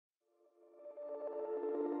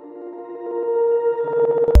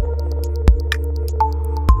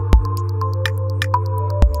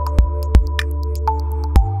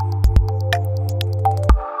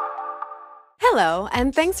Hello,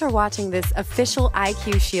 and thanks for watching this official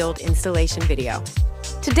iQ Shield installation video.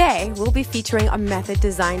 Today, we'll be featuring a method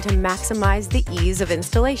designed to maximize the ease of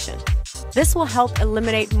installation. This will help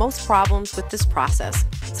eliminate most problems with this process,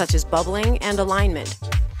 such as bubbling and alignment.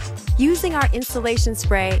 Using our installation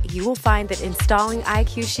spray, you will find that installing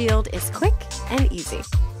iQ Shield is quick and easy.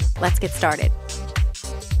 Let's get started.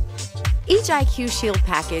 Each iQ Shield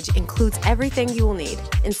package includes everything you will need: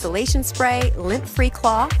 installation spray, lint-free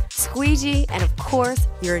cloth, squeegee, and of course,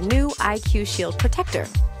 your new iQ Shield protector,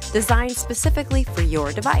 designed specifically for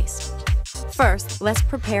your device. First, let's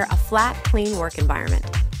prepare a flat, clean work environment.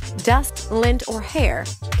 Dust, lint, or hair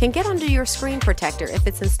can get under your screen protector if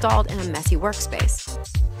it's installed in a messy workspace.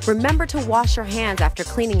 Remember to wash your hands after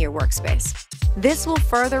cleaning your workspace. This will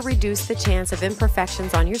further reduce the chance of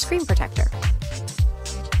imperfections on your screen protector.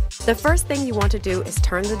 The first thing you want to do is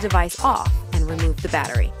turn the device off and remove the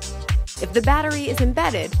battery. If the battery is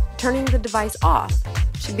embedded, turning the device off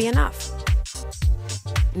should be enough.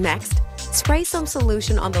 Next, spray some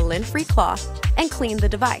solution on the lint-free cloth and clean the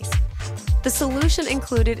device. The solution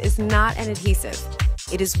included is not an adhesive.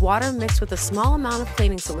 It is water mixed with a small amount of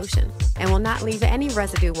cleaning solution and will not leave any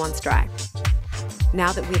residue once dry.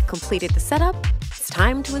 Now that we've completed the setup, it's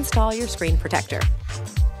time to install your screen protector.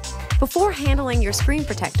 Before handling your screen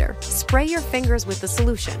protector, spray your fingers with the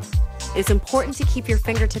solution. It's important to keep your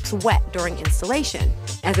fingertips wet during installation,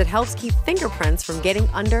 as it helps keep fingerprints from getting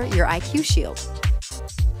under your iQ Shield.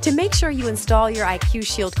 To make sure you install your iQ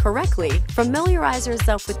Shield correctly, familiarize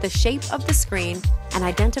yourself with the shape of the screen and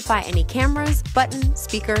identify any cameras, buttons,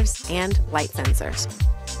 speakers, and light sensors.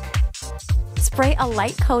 Spray a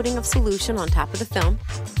light coating of solution on top of the film.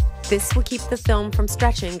 This will keep the film from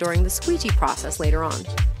stretching during the squeegee process later on.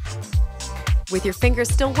 With your fingers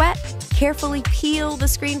still wet, carefully peel the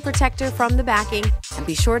screen protector from the backing and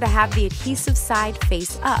be sure to have the adhesive side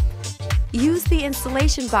face up. Use the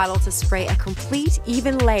installation bottle to spray a complete,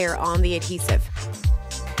 even layer on the adhesive.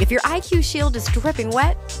 If your iQ Shield is dripping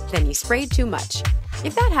wet, then you sprayed too much.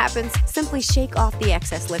 If that happens, simply shake off the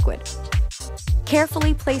excess liquid.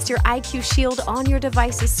 Carefully place your iQ Shield on your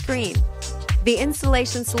device's screen. The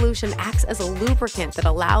installation solution acts as a lubricant that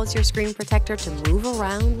allows your screen protector to move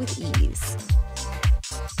around with ease.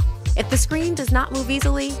 If the screen does not move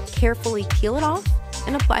easily, carefully peel it off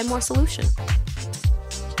and apply more solution.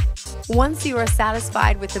 Once you are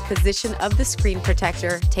satisfied with the position of the screen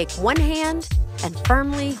protector, take one hand and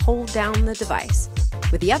firmly hold down the device.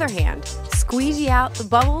 With the other hand, squeegee out the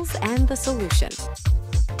bubbles and the solution.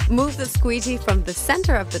 Move the squeegee from the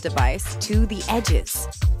center of the device to the edges.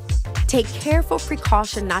 Take careful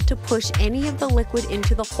precaution not to push any of the liquid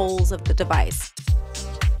into the holes of the device.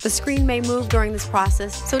 The screen may move during this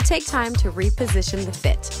process, so take time to reposition the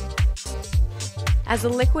fit. As the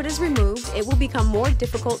liquid is removed, it will become more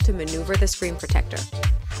difficult to maneuver the screen protector.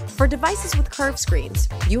 For devices with curved screens,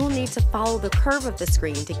 you will need to follow the curve of the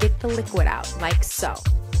screen to get the liquid out, like so.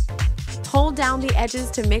 Hold down the edges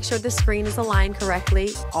to make sure the screen is aligned correctly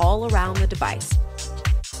all around the device.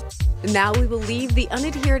 Now we will leave the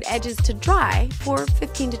unadhered edges to dry for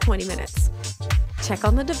 15 to 20 minutes. Check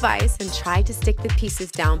on the device and try to stick the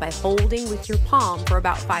pieces down by holding with your palm for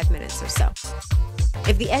about 5 minutes or so.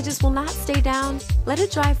 If the edges will not stay down, let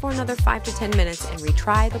it dry for another 5 to 10 minutes and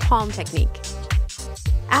retry the palm technique.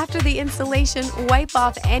 After the installation, wipe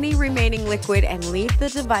off any remaining liquid and leave the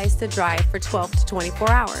device to dry for 12 to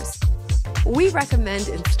 24 hours. We recommend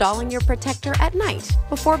installing your protector at night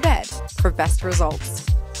before bed for best results.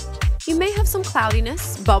 You may have some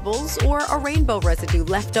cloudiness, bubbles, or a rainbow residue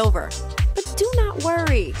left over, but do not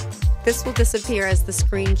worry. This will disappear as the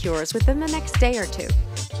screen cures within the next day or two.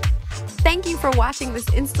 Thank you for watching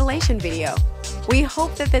this installation video. We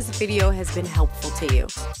hope that this video has been helpful to you.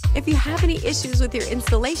 If you have any issues with your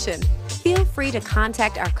installation, feel free to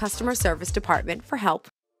contact our customer service department for help.